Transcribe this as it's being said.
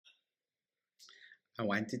I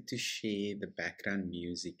wanted to share the background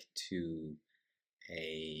music to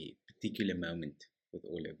a particular moment with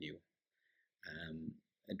all of you. Um,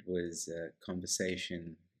 it was a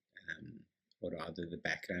conversation, um, or rather, the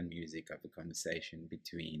background music of a conversation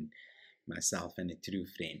between myself and a true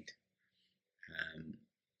friend. Um,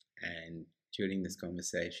 and during this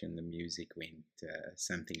conversation, the music went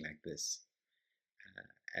something like this.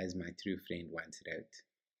 As my true friend once wrote,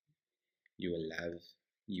 "You will love,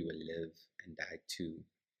 you will live, and die too,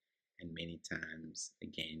 and many times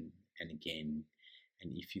again and again.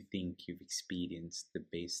 And if you think you've experienced the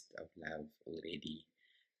best of love already,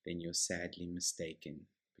 then you're sadly mistaken,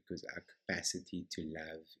 because our capacity to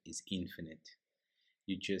love is infinite.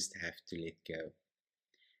 You just have to let go."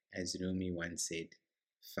 As Rumi once said,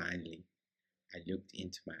 "Finally, I looked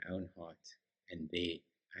into my own heart, and there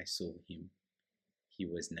I saw him. He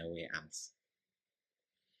was nowhere else."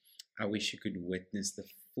 I wish you could witness the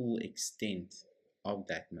full extent of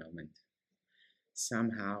that moment.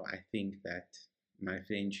 Somehow, I think that my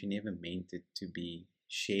friend, she never meant it to be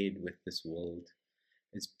shared with this world.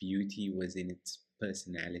 Its beauty was in its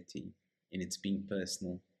personality, in its being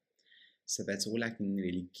personal. So that's all I can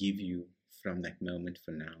really give you from that moment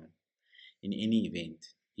for now. In any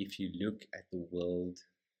event, if you look at the world,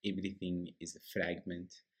 everything is a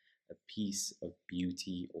fragment, a piece of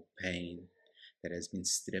beauty or pain that has been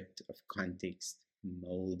stripped of context,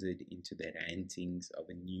 molded into the rantings of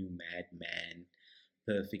a new madman,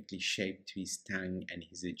 perfectly shaped to his tongue and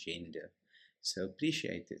his agenda. So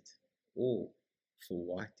appreciate it all for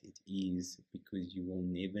what it is, because you will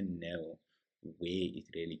never know where it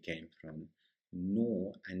really came from,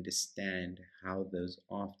 nor understand how those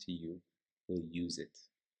after you will use it.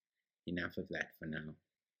 Enough of that for now.